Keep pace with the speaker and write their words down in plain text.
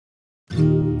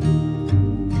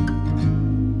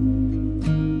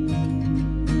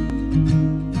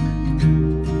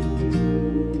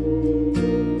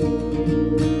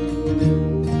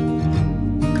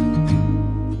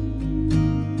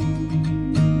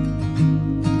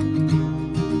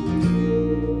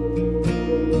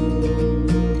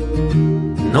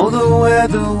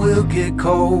weather will get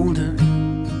colder.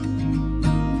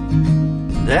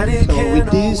 So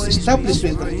with this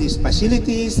establishment of these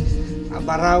facilities,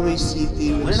 Marawi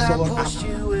City will soar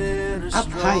up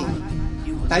high.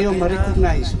 Tayo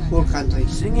ma-recognize whole country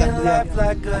that we have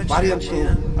a variant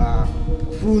of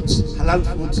foods, halal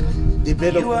foods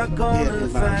developed here in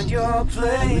Marawi City.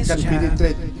 And we can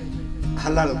penetrate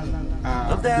halal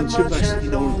consumers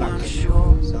in our market.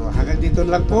 So hanggang dito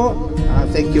lang po.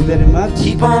 Thank you very much.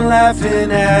 Keep on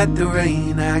laughing at the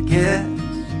rain, I guess.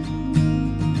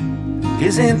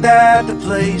 Isn't that the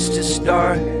place to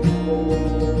start?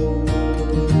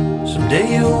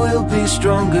 Someday you will be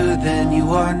stronger than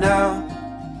you are now.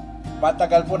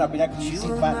 Matagal po na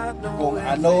pinag-iisipan kung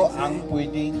ano ang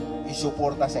pwedeng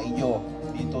isuporta sa inyo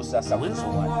dito sa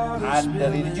Sabunsuan. And the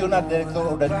Regional Director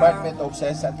of the Department of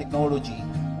Science and Technology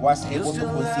was able to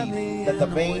conceive that the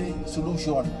main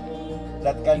solution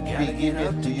that can be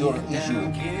given to your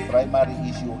issue, primary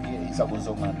issue here in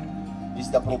Sabunsuan, is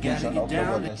the provision of the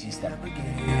water system.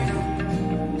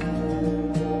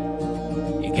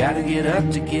 You gotta get up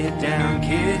to get down,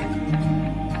 kid.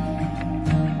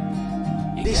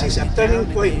 This is a turning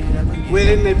point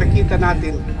wherein napakita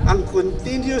natin ang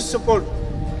continuous support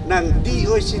ng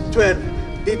DOST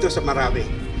 12 dito sa Marawi.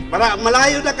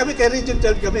 Malayo na kami kay Region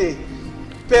 12 kami,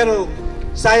 pero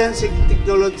science and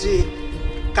technology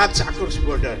cuts across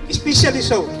border. Especially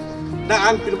so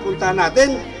na ang pinupunta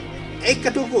natin ay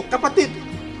kadugo, kapatid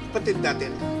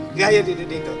natin, gaya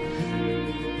dito.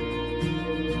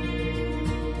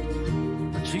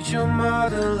 Treat your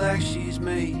mother like she's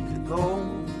made of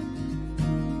gold.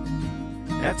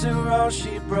 After all,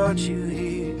 she brought you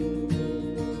here.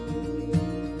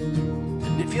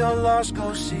 And if you're lost,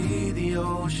 go see the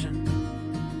ocean.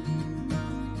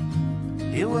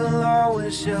 It will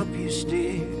always help you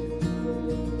steer.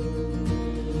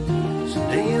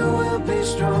 Someday you will be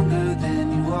stronger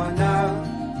than you are now,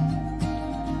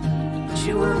 but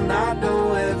you will not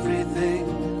know everything.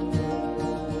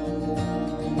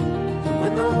 And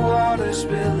when the water's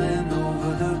spilling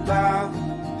over the bow,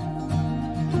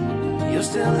 you'll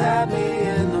still have me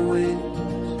in the wind.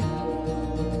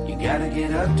 You gotta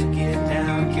get up to get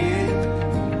down, kid.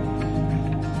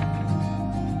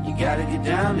 You gotta get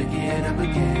down to get up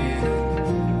again.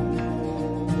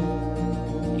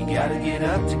 You gotta get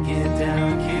up to get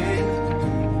down, kid.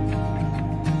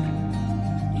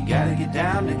 You gotta get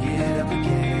down to get up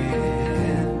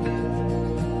again.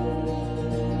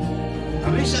 I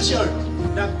rest assured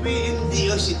that we in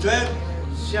DOST 12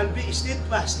 shall be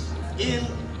steadfast in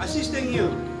assisting you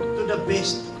to the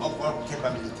best of our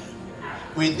capability.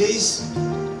 With this,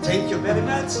 thank you very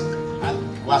much and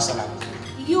wassalam.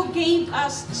 You gave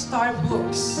us star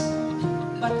books,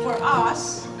 but for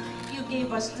us, you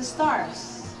gave us the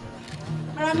stars.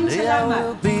 Maraming Someday I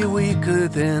will salamat. be weaker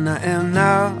than I am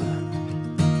now,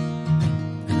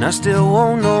 and I still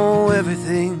won't know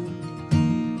everything.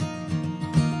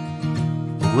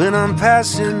 But when I'm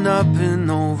passing up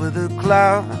and over the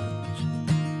clouds,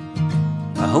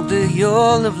 I hope that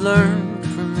you'll have learned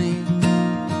from me.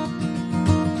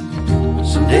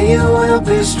 Someday you will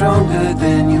be stronger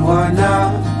than you are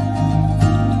now,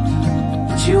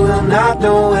 but you will not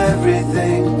know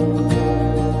everything.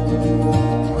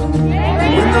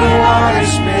 And when the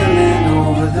water's spilling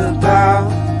over the bow,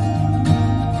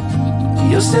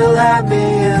 you'll still have me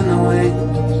in the wings.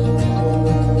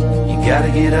 You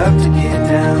gotta get up to get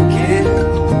down, kid.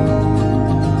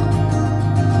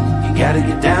 You gotta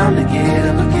get down to get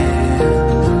up again.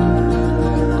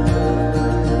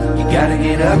 You gotta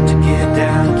get up to get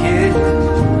down, kid.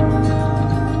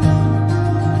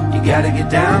 You gotta get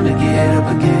down to get up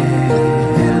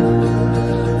again.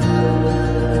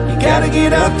 You gotta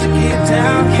get up to get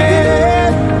down,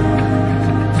 kid.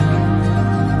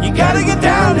 You gotta get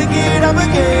down to get up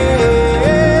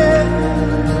again.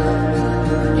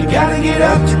 You gotta get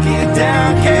up to get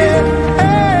down, kid.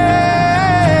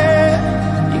 Hey,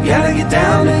 you gotta get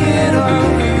down to get